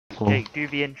apple. Jake, do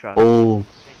the intro. Oh.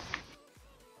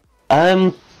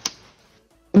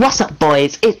 What's up,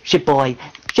 boys? It's your boy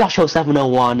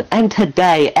Joshua701, and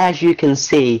today, as you can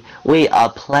see, we are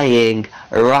playing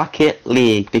Rocket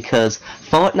League because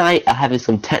Fortnite are having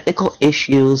some technical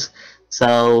issues.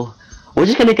 So we're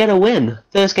just gonna get a win.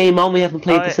 First game on. We haven't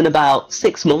played this in about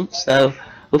 6 months, so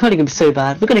we're probably gonna be so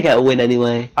bad. We're gonna get a win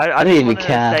anyway. I don't even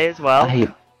care. Say as well, I hate...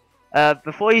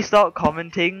 before you start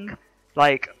commenting,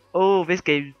 like, oh, this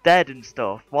game's dead and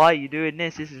stuff. Why are you doing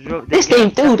this? This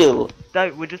game doo-doo.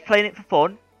 No, we're just playing it for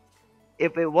fun.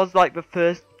 If it was like the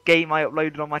first game I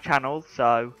uploaded on my channel,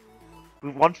 so we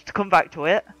wanted to come back to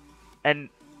it. And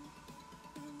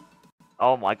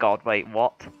oh my god, wait,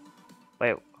 what?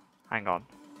 Wait, hang on.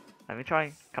 Let me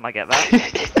try. Can I get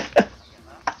that?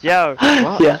 Yo,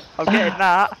 what? Yeah. I'm getting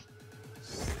that.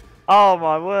 Oh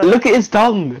my word. Look at his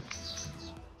tongue.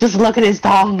 Just look at his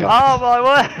tongue. Oh my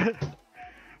word.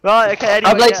 Right, okay,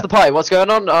 anyway. I'm late to the party, what's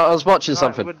going on? I was watching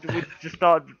something. We just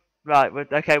started. Right,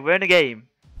 okay, we're in a game.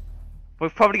 We're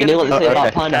probably going to say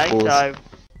about pineapples. So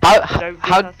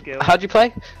How'd you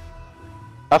play?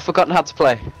 I've forgotten how to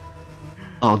play.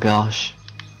 Oh gosh.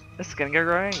 This is going to go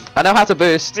great. I know how to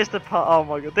boost. Oh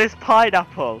my god, this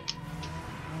pineapple.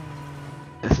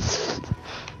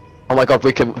 Oh my god,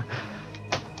 we can...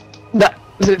 No.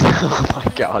 Oh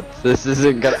my god, this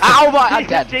isn't gonna... Ow my... I'm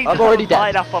dead. I'm already dead.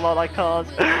 Pineapple on our cars.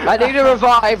 I need a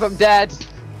revive, I'm dead.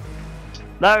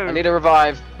 No. I need a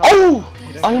revive. Oh!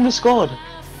 I almost scored.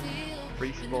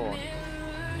 Respawn.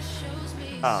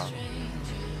 Oh.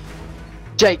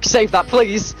 Jake, save that,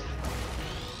 please.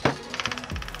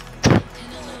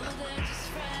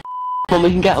 Come on, we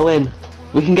can get a win.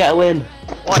 We can get a win.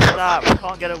 What's that? We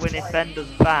can't get a win if Ben does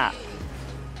that.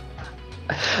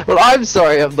 Well, I'm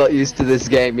sorry I'm not used to this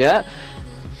game yet.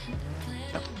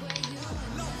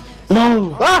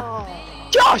 No! Ah!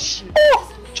 Josh!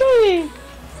 Oh! Joey!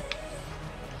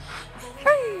 I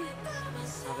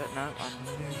don't know.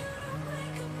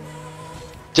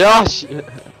 Josh!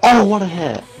 Oh, what a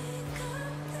hit!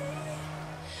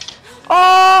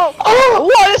 Oh! Oh!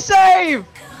 What a save!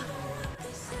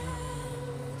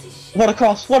 What a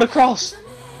cross! What a cross!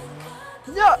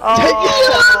 No!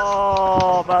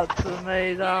 Oh, that's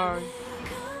amazing.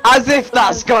 As if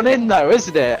that's gone in though,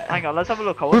 isn't it? Hang on, let's have a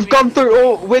look. We've gone through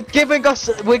all. We're giving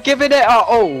it our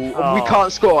all, and we Oh.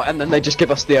 can't score, and then they just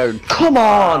give us the own. Come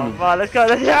on! Right, let's go.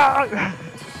 Let's go.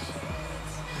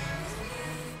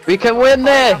 We can win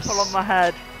this. Pineapple on my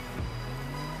head.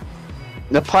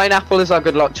 The pineapple is our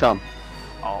good luck charm.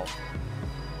 Oh.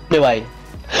 Anyway.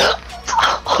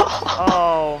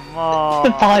 Oh The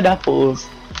man. pineapples.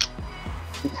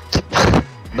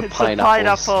 The It's a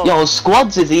pineapples. pineapple. Yo,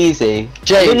 squads is easy.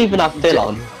 Jay, You don't even have Phil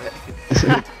on.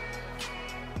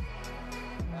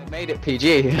 I made it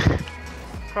PG.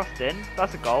 Crossed in.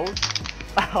 That's a goal.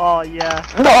 Oh yeah.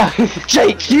 No!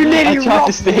 Jake, you I nearly tried to robbed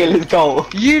me. steal his goal.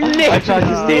 You nearly I tried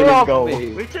to steal his robbed goal.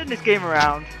 me. We've turned this game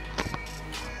around.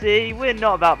 See, we're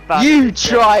not about bad. You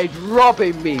tried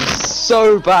robbing me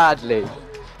so badly.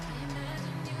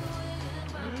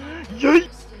 Yeet.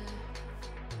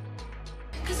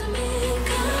 Cause I'm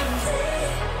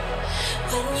incomplete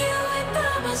when you ain't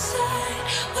by my side,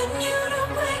 when you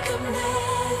don't wake up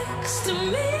next to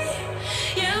me.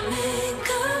 Yeah, I'm